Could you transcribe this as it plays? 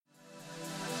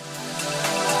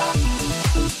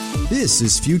This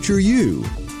is Future You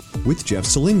with Jeff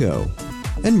Salingo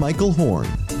and Michael Horn.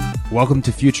 Welcome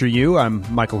to Future You. I'm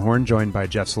Michael Horn, joined by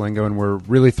Jeff Salingo, and we're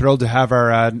really thrilled to have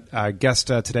our guest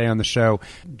today on the show,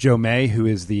 Joe May, who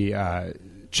is the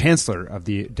Chancellor of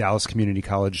the Dallas Community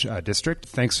College District.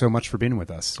 Thanks so much for being with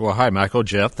us. Well, hi, Michael,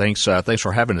 Jeff. Thanks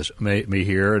for having me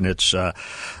here, and it's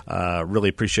really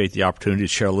appreciate the opportunity to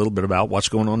share a little bit about what's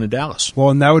going on in Dallas.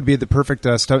 Well, and that would be the perfect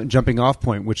jumping off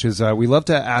point, which is we love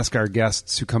to ask our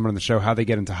guests who come on the show how they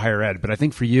get into higher ed. But I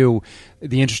think for you,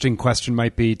 the interesting question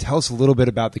might be, tell us a little bit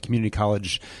about the community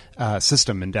college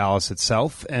system in Dallas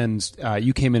itself. And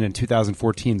you came in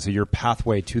 2014, so your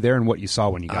pathway to there and what you saw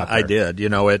when you got there. I did. You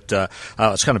know,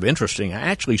 it's kind of interesting. I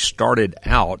actually started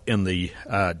out in the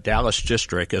Dallas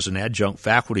district as an adjunct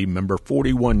faculty member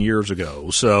 41 years ago.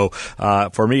 So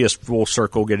for me, it's full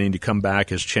circle getting to come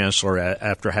back as chancellor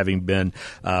after having been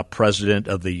president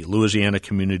of the Louisiana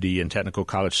Community and Technical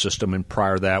College System, and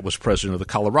prior to that was president of the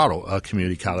Colorado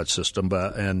Community College System,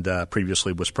 and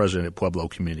previously was president at Pueblo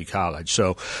Community College.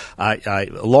 So a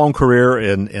long career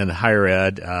in higher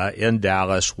ed in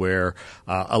Dallas, where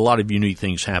a lot of unique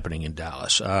things happening in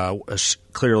Dallas.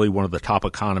 Clearly one of the top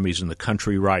economies in the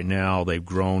country right now. They've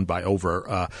grown by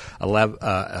over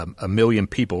 1 million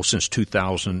people since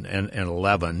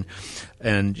 2011.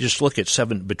 And just look at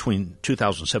between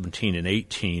 2017 and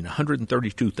 18,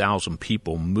 132,000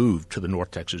 people moved to the North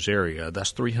Texas area.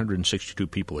 That's 362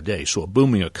 people a day, so a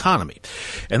booming economy.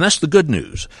 And that's the good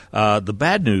news. The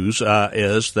bad news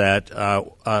is that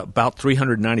about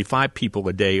 395 people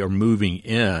a day are moving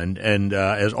in, and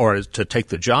to take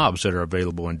the jobs that are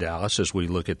available in Dallas, as we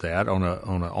look at that on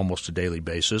a almost a daily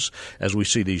basis, as we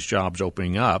see these jobs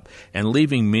opening up, and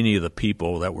leaving many of the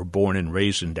people that were born and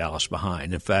raised in Dallas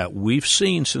behind. In fact, we've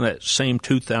seen in that same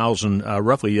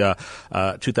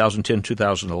 2010,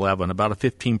 2011, about a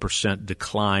 15%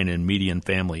 decline in median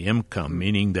family income,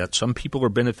 meaning that some people are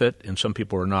benefit and some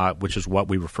people are not, which is what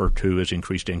we refer to as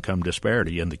increased income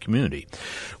disparity in the community.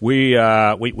 We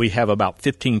have about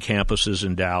 15 campuses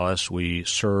in Dallas. We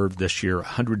serve this year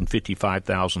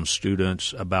 155,000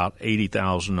 students, about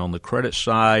 80,000 on the credit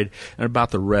side, and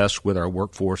about the rest with our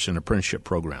workforce and apprenticeship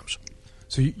programs.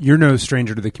 So you're no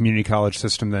stranger to the community college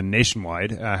system then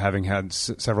nationwide, having had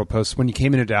several posts. When you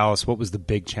came into Dallas, what was the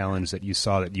big challenge that you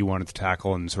saw that you wanted to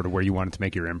tackle and sort of where you wanted to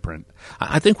make your imprint?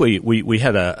 I think we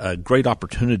had a great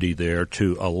opportunity there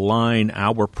to align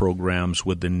our programs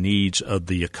with the needs of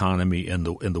the economy and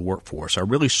the workforce. I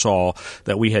really saw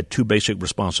that we had two basic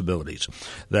responsibilities,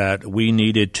 that we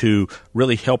needed to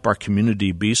really help our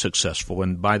community be successful,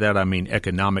 and by that I mean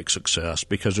economic success,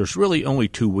 because there's really only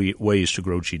two ways to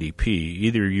grow GDP.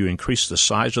 Either you increase the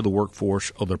size of the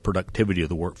workforce or the productivity of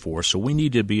the workforce. So we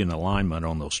need to be in alignment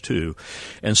on those two.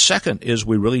 And second is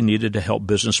we really needed to help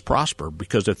business prosper,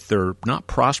 because if they're not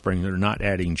prospering, they're not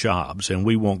adding jobs. And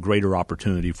we want greater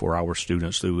opportunity for our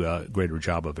students through greater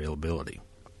job availability.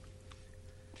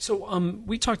 So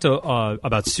we talked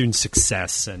about student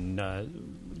success, and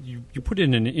you put it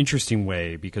in an interesting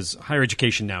way, because higher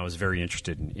education now is very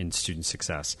interested in student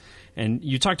success. And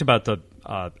you talked about the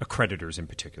accreditors in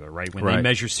particular, right? When they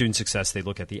measure student success, they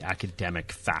look at the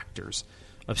academic factors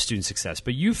of student success.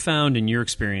 But you found in your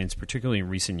experience, particularly in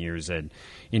recent years in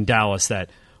Dallas,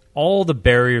 that all the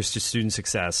barriers to student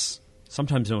success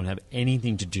sometimes don't have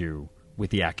anything to do with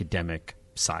the academic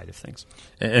side of things.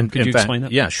 And could you explain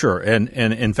that? Yeah, sure. And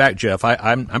in fact, Jeff,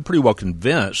 I'm pretty well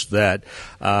convinced that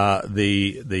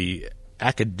the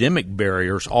academic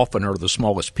barriers often are the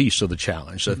smallest piece of the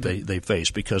challenge that they face,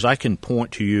 because I can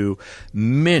point to you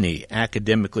many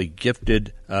academically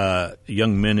gifted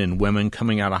young men and women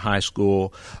coming out of high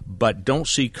school but don't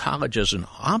see college as an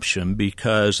option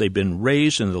because they've been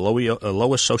raised in the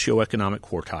lowest socioeconomic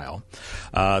quartile.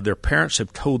 Their parents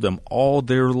have told them all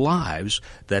their lives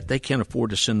that they can't afford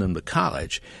to send them to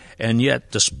college. And yet,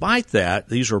 despite that,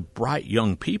 these are bright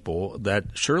young people that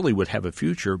surely would have a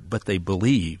future, but they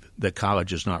believe that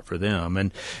college is not for them.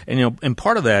 And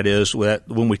part of that is that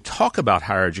when we talk about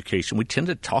higher education, we tend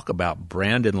to talk about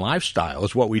brand and lifestyle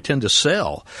is what we tend to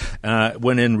sell,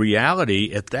 when in reality,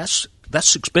 that's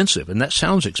expensive, and that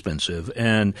sounds expensive.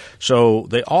 And so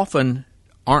they often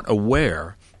aren't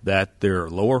aware that there are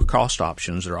lower cost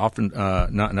options. They're often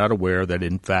not aware that,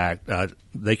 in fact,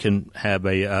 they can have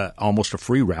almost a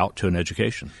free route to an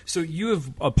education. So you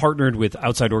have partnered with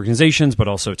outside organizations, but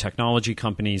also technology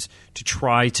companies, to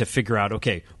try to figure out,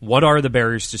 okay, what are the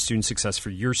barriers to student success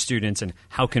for your students, and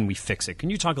how can we fix it? Can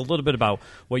you talk a little bit about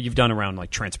what you've done around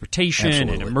like transportation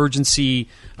Absolutely. And emergency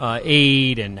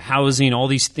aid and housing, all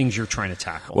these things you're trying to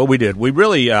tackle? Well, we did. We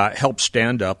really helped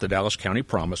stand up the Dallas County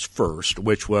Promise first,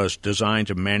 which was designed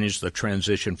to manage the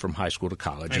transition from high school to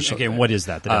college. And again, what is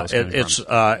that?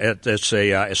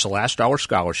 It's a last dollar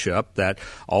scholarship that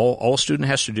all a student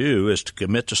has to do is to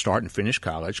commit to start and finish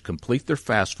college, complete their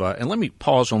FAFSA. And let me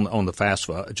pause on the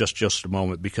FAFSA just a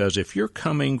moment, because if you're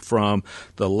coming from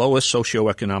the lowest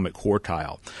socioeconomic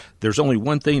quartile, there's only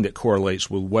one thing that correlates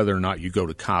with whether or not you go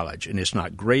to college, and it's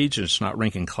not grades, and it's not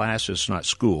ranking classes, it's not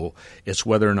school, it's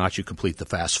whether or not you complete the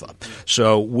FAFSA.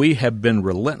 So we have been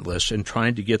relentless in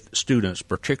trying to get students,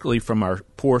 particularly from our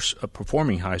poor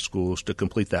performing high schools, to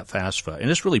complete that FAFSA.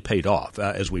 And it's really paid off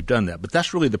as we've done that. But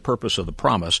that's really the purpose of the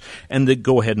promise, and then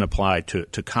go ahead and apply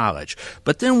to college.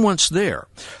 But then once there,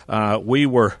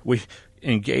 we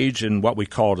engaged in what we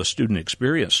called a student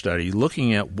experience study,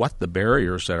 looking at what the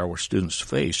barriers that our students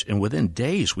face. And within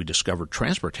days, we discovered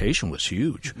transportation was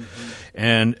huge.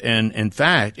 And in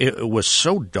fact, it was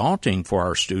so daunting for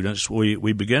our students,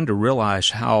 we began to realize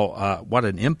what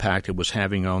an impact it was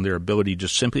having on their ability to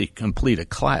simply complete a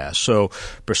class. So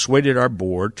persuaded our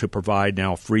board to provide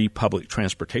now free public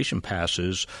transportation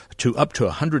passes to up to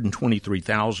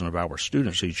 123,000 of our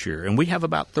students each year. And we have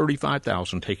about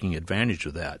 35,000 taking advantage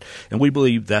of that. And we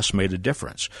believe that's made a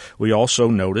difference. We also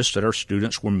noticed that our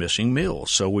students were missing meals,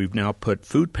 so we've now put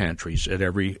food pantries at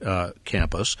every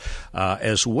campus,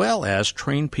 as well as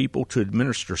train people to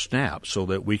administer SNAP so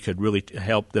that we could really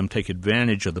help them take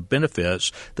advantage of the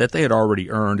benefits that they had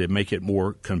already earned and make it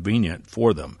more convenient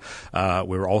for them.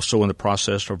 We're also in the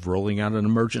process of rolling out an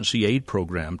emergency aid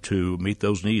program to meet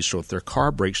those needs. So if their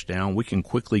car breaks down, we can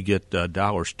quickly get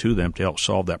dollars to them to help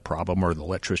solve that problem, or the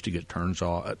electricity gets turns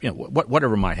off,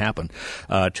 whatever might happen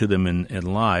to them in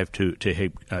life to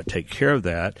take care of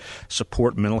that,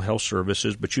 support mental health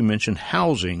services. But you mentioned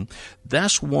housing.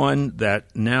 That's one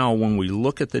that now when we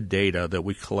look at the data that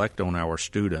we collect on our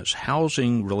students,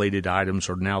 housing-related items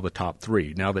are now the top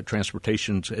three. Now that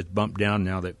transportation has bumped down,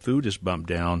 now that food is bumped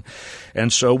down.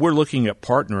 And so we're looking at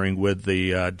partnering with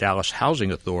the Dallas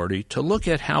Housing Authority to look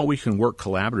at how we can work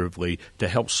collaboratively to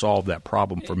help solve that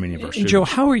problem for many of our students. Joe,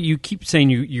 how are you keep saying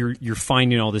you're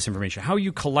finding all this information? How are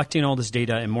you collecting all this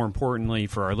data, and more importantly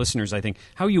for our listeners, I think,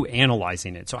 how are you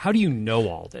analyzing it? So how do you know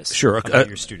all this about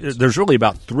your students? There's really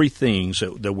about three things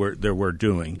that we're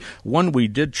doing. One, we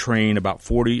did train about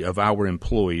 40 of our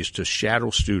employees to shadow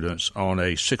students on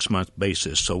a 6-month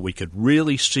basis so we could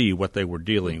really see what they were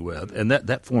dealing with, and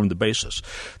that formed the basis.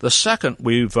 The second,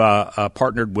 we've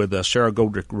partnered with Sarah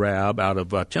Goldrick-Rab out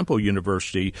of Temple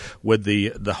University with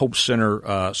the Hope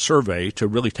Center survey to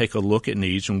really take a look at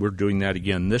needs, and we're doing that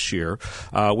again this year.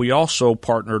 We also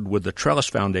partnered with the Trellis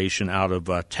Foundation out of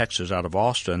Texas, out of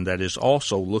Austin, that is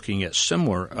also looking at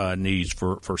similar needs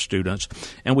for students.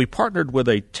 And we partnered with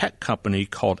a tech company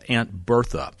called Aunt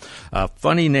Bertha.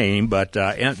 Funny name, but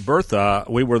Aunt Bertha,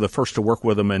 we were the first to work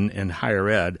with them in higher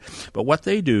ed. But what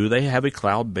they do, they have a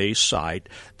cloud-based site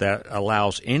that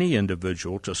allows any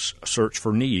individual to search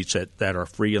for needs that are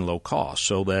free and low cost,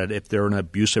 so that if they're in an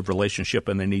abusive relationship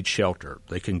and they need shelter,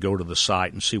 they can go to the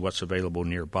site and see what's available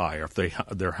nearby, or if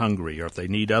they're hungry, or if they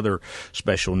need other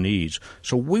special needs.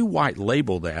 So we white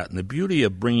label that, and the beauty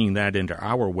of bringing that into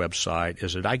our website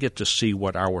is that I get to see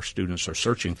what our students are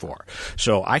searching for.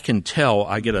 So I can tell,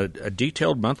 I get a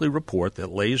detailed monthly report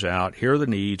that lays out, here are the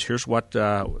needs, here's what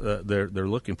they're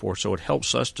looking for, so it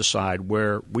helps us decide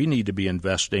where we need to be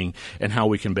investing and how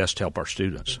we can best help our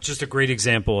students. Just a great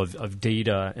example of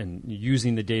data and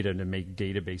using the data to make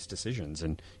data-based decisions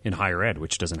in higher ed,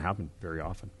 which doesn't happen very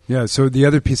often. Yeah, so the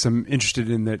other piece I'm interested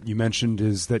in that you mentioned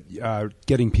is that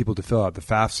getting people to fill out the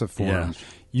FAFSA form. Yeah.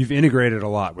 You've integrated a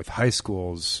lot with high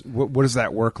schools. What does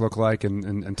that work look like,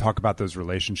 and talk about those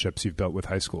relationships you've built with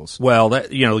high schools? Well,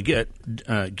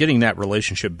 getting that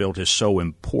relationship built is so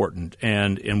important,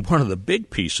 and one of the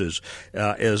big pieces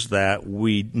is that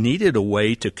we needed a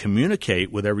way to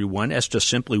communicate with everyone as to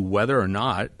simply whether or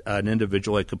not an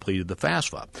individual had completed the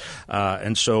FAFSA.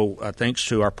 And so thanks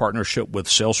to our partnership with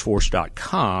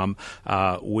Salesforce.com,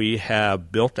 we have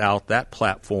built out that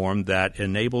platform that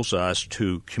enables us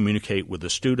to communicate with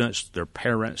the students, their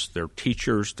parents, their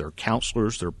teachers, their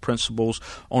counselors, their principals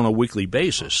on a weekly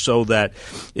basis, so that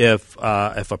if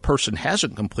a person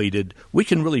hasn't completed, we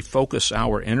can really focus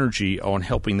our energy on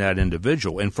helping that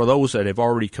individual. And for those that have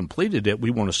already completed it,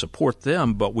 we want to support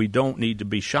them, but we don't need to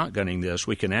be shotgunning this.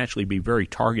 We can actually be very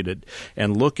targeted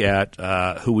and look at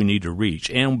who we need to reach.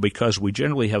 And because we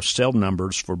generally have cell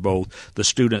numbers for both the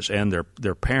students and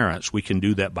their parents, we can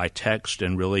do that by text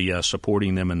and really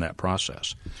supporting them in that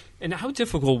process. And how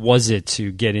difficult was it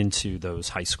to get into those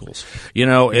high schools?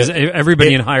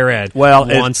 Everybody in higher ed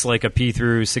wants like a P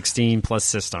through 16 plus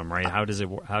system, right? How does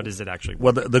it actually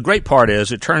work? Well, the great part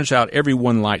is it turns out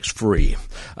everyone likes free.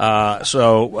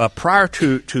 So prior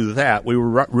to that, we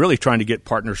were really trying to get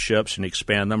partnerships and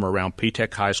expand them around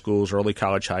P-TECH high schools, early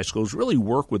college high schools, really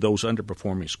work with those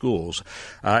underperforming schools.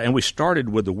 And we started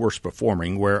with the worst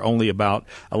performing, where only about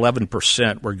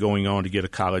 11% were going on to get a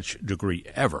college degree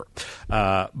ever.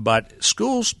 But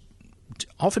schools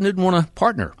often didn't want to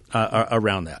partner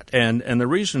around that, and the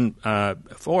reason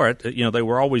for it, they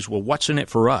were always, well, what's in it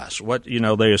for us?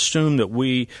 They assumed that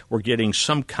we were getting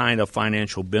some kind of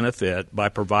financial benefit by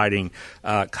providing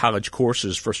college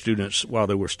courses for students while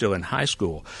they were still in high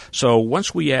school. So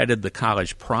once we added the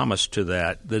college promise to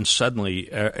that, then suddenly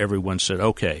everyone said,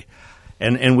 okay.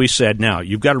 And we said, now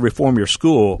you've got to reform your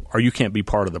school, or you can't be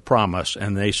part of the promise.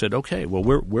 And they said, okay, well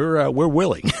we're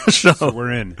willing. So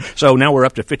we're in. So now we're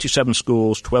up to 57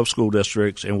 schools, 12 school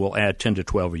districts, and we'll add 10 to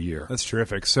 12 a year. That's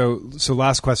terrific. So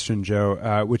last question,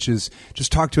 Joe, which is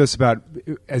just talk to us about,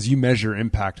 as you measure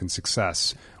impact and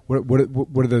success, what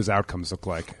do those outcomes look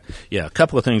like? Yeah, a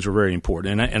couple of things are very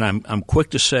important, and I'm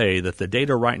quick to say that the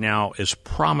data right now is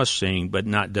promising but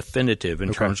not definitive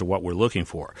in terms of what we're looking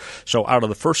for. So out of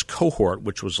the first cohort,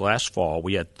 which was last fall,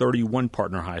 we had 31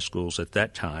 partner high schools at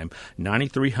that time,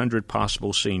 9,300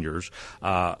 possible seniors.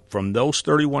 From those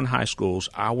 31 high schools,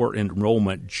 our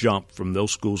enrollment jumped from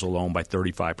those schools alone by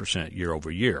 35% year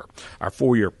over year. Our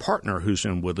 4-year partner who's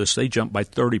in with us, they jumped by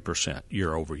 30%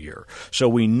 year over year. So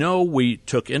we know we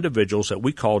took individuals that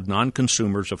we called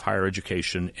non-consumers of higher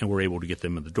education and were able to get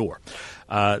them in the door.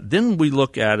 Then we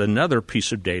look at another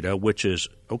piece of data, which is,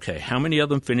 okay, how many of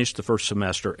them finished the first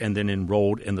semester and then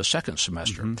enrolled in the second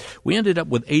semester? Mm-hmm. We ended up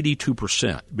with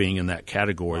 82% being in that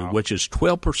category, wow, which is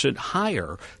 12%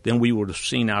 higher than we would have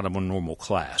seen out of a normal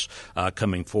class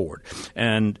coming forward.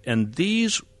 And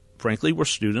these frankly, were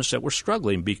students that were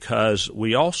struggling because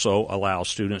we also allow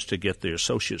students to get their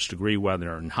associate's degree while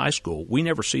they're in high school. We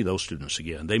never see those students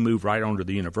again. They move right on to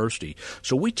the university.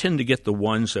 So we tend to get the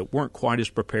ones that weren't quite as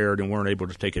prepared and weren't able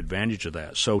to take advantage of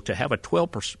that. So to have a 12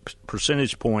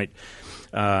 percentage point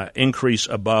increase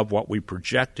above what we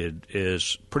projected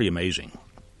is pretty amazing.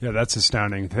 Yeah, that's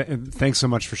astounding. Thanks so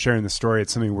much for sharing the story.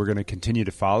 It's something we're going to continue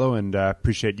to follow, and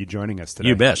appreciate you joining us today.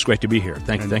 You bet. It's great to be here.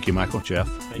 Thank you, Michael, Jeff.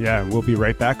 Yeah, we'll be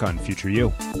right back on Future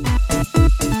You.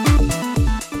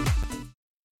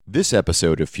 This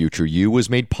episode of Future You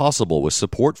was made possible with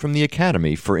support from the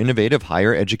Academy for Innovative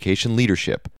Higher Education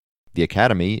Leadership. The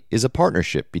Academy is a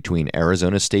partnership between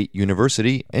Arizona State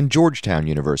University and Georgetown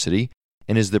University,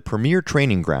 and is the premier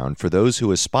training ground for those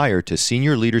who aspire to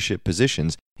senior leadership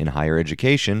positions in higher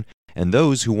education and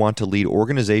those who want to lead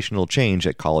organizational change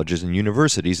at colleges and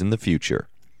universities in the future.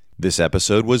 This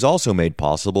episode was also made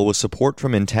possible with support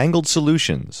from Entangled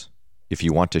Solutions. If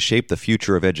you want to shape the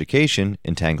future of education,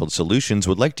 Entangled Solutions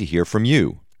would like to hear from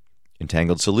you.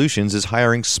 Entangled Solutions is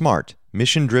hiring smart,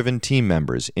 mission-driven team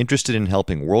members interested in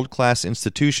helping world-class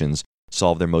institutions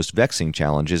solve their most vexing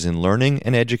challenges in learning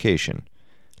and education.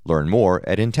 Learn more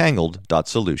at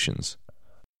entangled.solutions.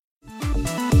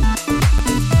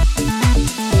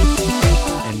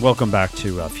 And welcome back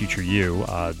to Future You.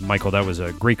 Michael, that was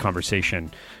a great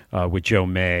conversation with Joe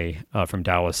May from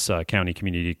Dallas County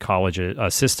Community College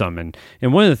system. And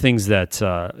one of the things that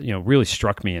really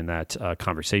struck me in that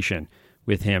conversation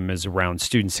with him is around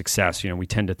student success. We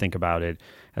tend to think about it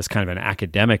as kind of an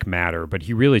academic matter, but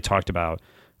he really talked about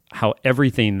how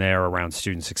everything there around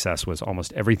student success was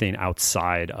almost everything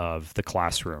outside of the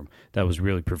classroom that was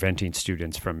really preventing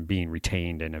students from being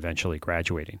retained and eventually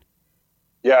graduating.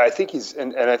 Yeah, I think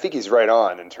he's right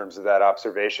on in terms of that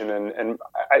observation. And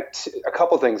a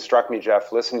couple things struck me,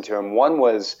 Jeff, listening to him. One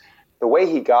was the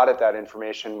way he got at that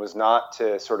information was not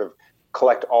to sort of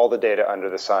collect all the data under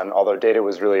the sun, although data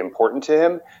was really important to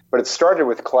him. But it started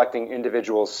with collecting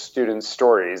individual students'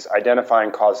 stories,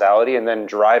 identifying causality, and then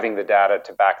driving the data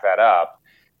to back that up,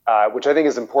 which I think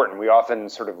is important. We often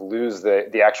sort of lose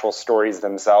the actual stories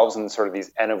themselves and sort of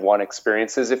these N of one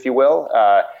experiences, if you will.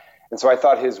 And so I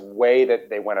thought his way that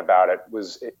they went about it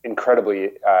was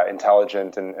incredibly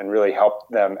intelligent and really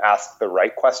helped them ask the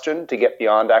right question to get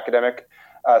beyond academic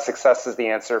success as the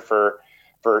answer for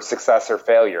success or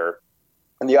failure.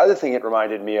 And the other thing it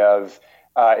reminded me of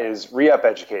is Re-Up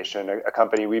Education, a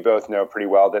company we both know pretty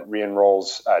well that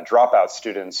re-enrolls dropout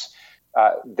students.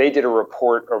 They did a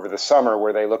report over the summer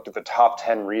where they looked at the top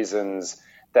 10 reasons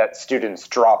that students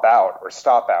drop out or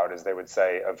stop out, as they would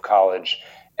say, of college.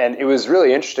 And it was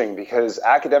really interesting because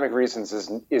academic reasons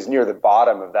is near the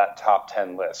bottom of that top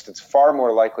 10 list. It's far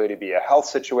more likely to be a health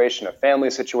situation, a family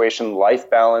situation, life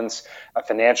balance, a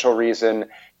financial reason,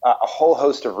 a whole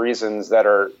host of reasons that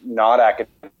are not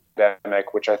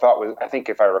academic, which I think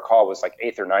if I recall, was like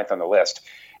 8th or 9th on the list.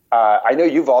 I know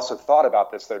you've also thought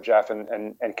about this, though, Jeff,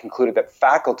 and concluded that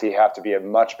faculty have to be a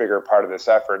much bigger part of this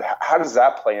effort. How does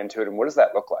that play into it, and what does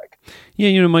that look like?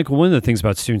 Yeah, Michael, one of the things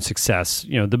about student success,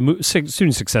 the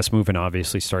student success movement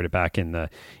obviously started back in the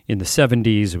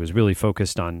 70s. It was really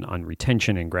focused on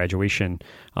retention and graduation,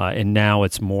 and now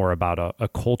it's more about a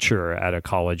culture at a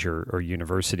college or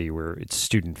university where it's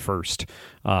student first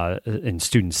and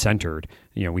student centered.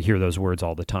 We hear those words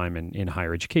all the time in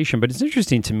higher education, but it's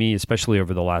interesting to me, especially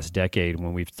over the last decade,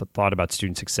 when we've thought about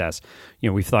student success.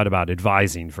 We've thought about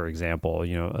advising, for example.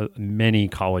 Many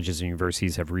colleges and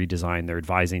universities have redesigned their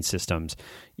advising systems,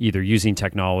 either using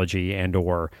technology and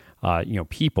or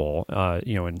people,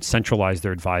 and centralize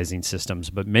their advising systems.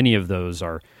 But many of those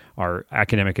are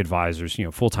academic advisors,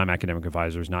 full-time academic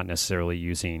advisors, not necessarily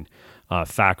using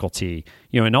faculty,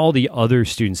 and all the other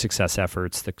student success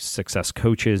efforts, the success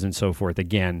coaches and so forth,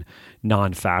 again,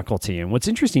 non-faculty. And what's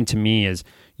interesting to me is,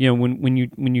 when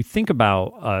you think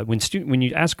about when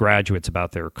you ask graduates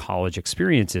about their college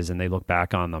experiences and they look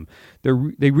back on them,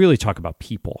 they really talk about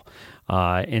people,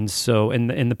 and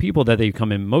the people that they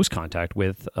come in most contact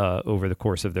with over the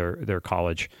course of their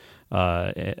college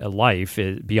life,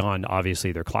 beyond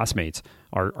obviously their classmates,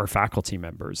 are faculty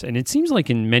members. And it seems like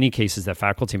in many cases that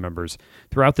faculty members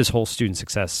throughout this whole student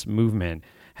success movement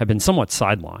have been somewhat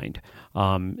sidelined,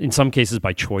 in some cases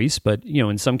by choice, but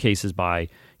in some cases by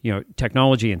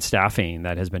technology and staffing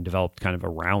that has been developed kind of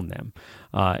around them.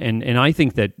 And I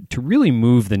think that to really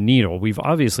move the needle, we've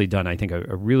obviously done, I think,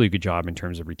 a really good job in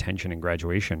terms of retention and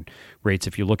graduation rates.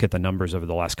 If you look at the numbers over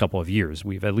the last couple of years,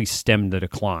 we've at least stemmed the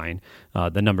decline.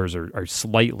 The numbers are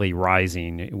slightly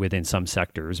rising within some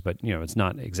sectors, but it's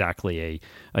not exactly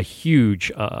a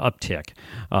huge uptick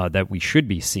that we should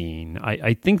be seeing.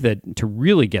 I think that to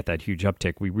really get that huge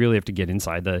uptick, we really have to get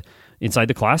inside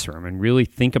the classroom and really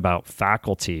think about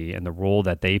faculty and the role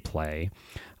that they play,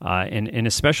 and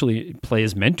especially play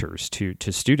as mentors to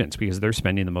students, because they're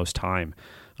spending the most time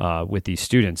with these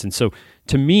students. And so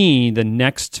to me, the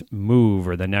next move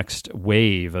or the next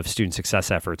wave of student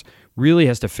success efforts really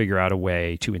has to figure out a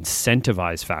way to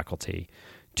incentivize faculty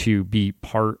to be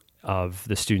part of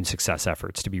the student success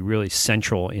efforts, to be really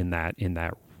central in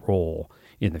that role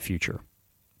in the future.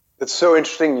 It's so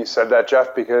interesting you said that,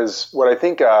 Jeff, because what I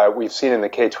think we've seen in the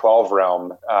K-12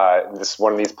 realm, this is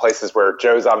one of these places where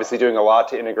Joe's obviously doing a lot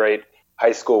to integrate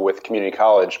high school with community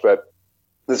college, but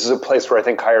this is a place where I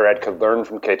think higher ed could learn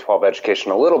from K-12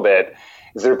 education a little bit,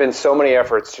 is there have been so many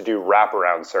efforts to do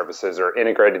wraparound services or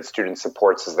integrated student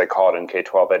supports, as they call it in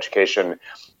K-12 education,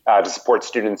 to support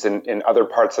students in other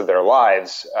parts of their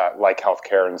lives, like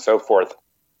healthcare and so forth.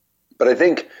 But I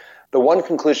think the one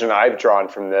conclusion I've drawn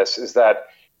from this is that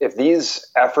if these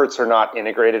efforts are not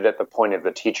integrated at the point of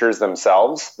the teachers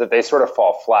themselves, that they sort of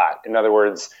fall flat. In other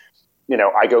words,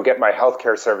 I go get my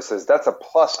healthcare services. That's a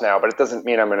plus now, but it doesn't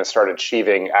mean I'm going to start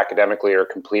achieving academically or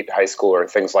complete high school or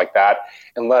things like that,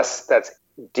 unless that's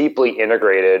deeply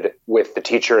integrated with the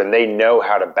teacher and they know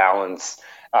how to balance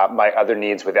my other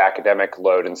needs with academic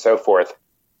load and so forth.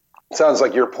 It sounds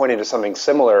like you're pointing to something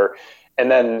similar.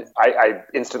 And then I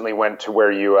instantly went to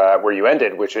where you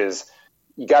ended, which is,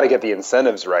 you got to get the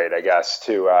incentives right, I guess,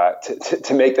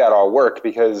 to make that all work,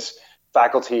 because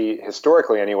faculty,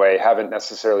 historically anyway, haven't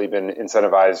necessarily been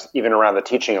incentivized even around the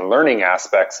teaching and learning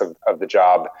aspects of the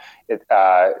job.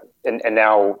 And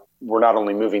now we're not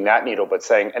only moving that needle, but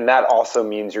saying, and that also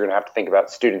means you're going to have to think about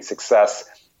student success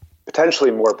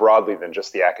potentially more broadly than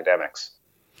just the academics.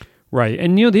 Right.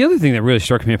 And, the other thing that really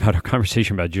struck me about our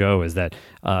conversation about Joe is that,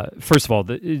 first of all,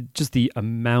 just the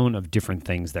amount of different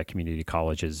things that community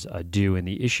colleges do and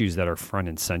the issues that are front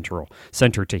and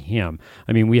center to him.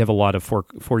 I mean, we have a lot of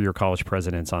four-year college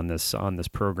presidents on this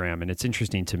program, and it's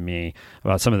interesting to me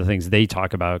about some of the things they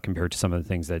talk about compared to some of the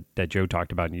things that Joe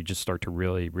talked about. And you just start to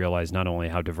really realize not only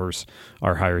how diverse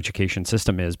our higher education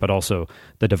system is, but also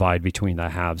the divide between the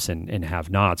haves and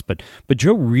have-nots. But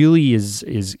Joe really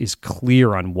is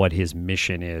clear on what his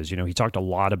mission is. He talked a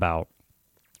lot about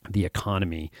the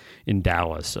economy in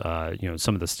Dallas.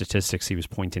 Some of the statistics he was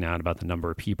pointing out about the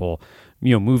number of people,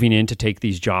 moving in to take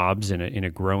these jobs in a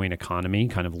growing economy,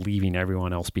 kind of leaving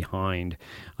everyone else behind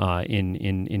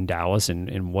in Dallas,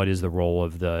 and what is the role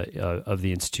of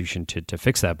the institution to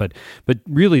fix that. But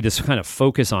really, this kind of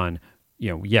focus on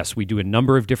yes, we do a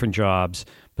number of different jobs,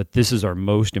 but this is our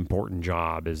most important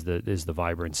job is the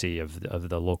vibrancy of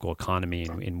the local economy,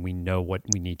 and we know what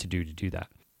we need to do that.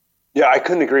 Yeah, I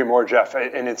couldn't agree more, Jeff.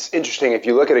 And it's interesting, if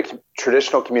you look at a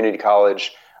traditional community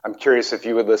college, I'm curious if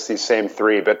you would list these same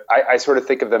three, but I sort of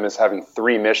think of them as having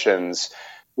three missions,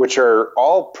 which are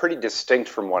all pretty distinct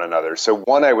from one another. So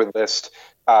one, I would list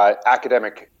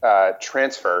academic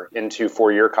transfer into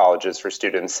four-year colleges for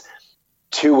students.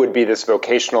 Two would be this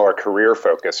vocational or career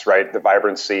focus, right? The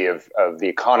vibrancy of the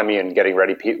economy and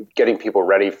getting people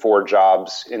ready for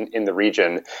jobs in the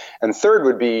region. And third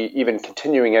would be even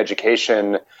continuing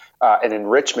education and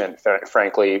enrichment,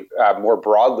 frankly, more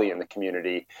broadly in the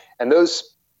community. And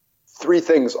those three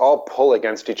things all pull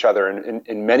against each other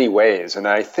in many ways. And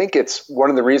I think it's one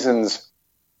of the reasons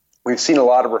we've seen a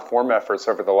lot of reform efforts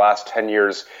over the last 10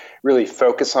 years really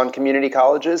focus on community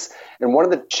colleges. And one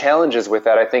of the challenges with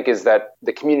that, I think, is that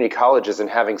the community colleges, and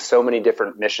having so many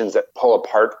different missions that pull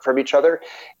apart from each other,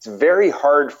 it's very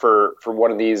hard for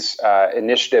one of these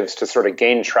initiatives to sort of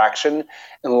gain traction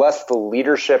unless the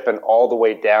leadership and all the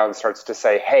way down starts to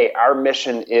say, hey, our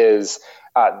mission is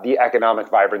the economic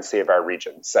vibrancy of our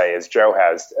region, say, as Joe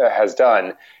has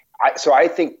done. So I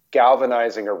think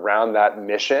galvanizing around that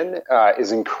mission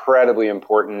is incredibly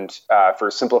important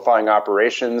for simplifying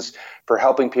operations, for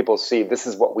helping people see this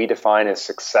is what we define as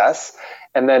success,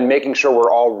 and then making sure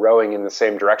we're all rowing in the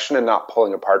same direction and not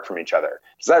pulling apart from each other.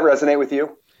 Does that resonate with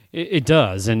you? It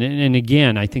does. And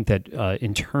again, I think that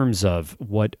in terms of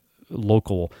what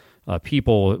local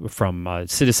people, from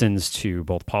citizens to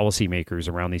both policymakers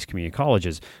around these community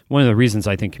colleges, one of the reasons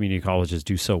I think community colleges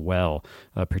do so well,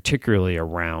 particularly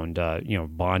around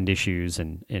bond issues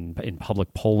and in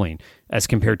public polling, as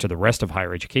compared to the rest of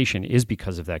higher education, is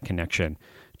because of that connection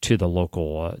to the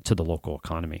local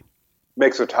economy.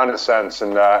 Makes a ton of sense,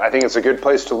 and I think it's a good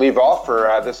place to leave off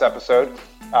for this episode.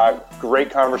 Great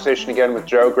conversation again with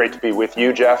Joe. Great to be with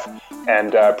you, Jeff,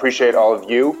 and appreciate all of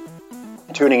you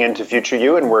tuning in to Future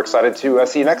You, and we're excited to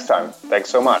see you next time. Thanks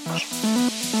so much.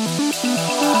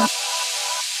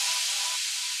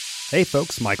 Hey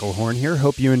folks, Michael Horn here.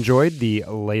 Hope you enjoyed the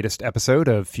latest episode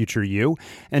of Future You.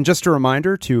 And just a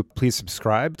reminder to please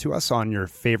subscribe to us on your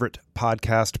favorite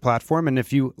podcast platform. And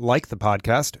if you like the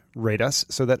podcast, rate us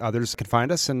so that others can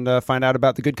find us and find out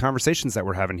about the good conversations that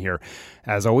we're having here.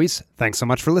 As always, thanks so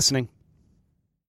much for listening.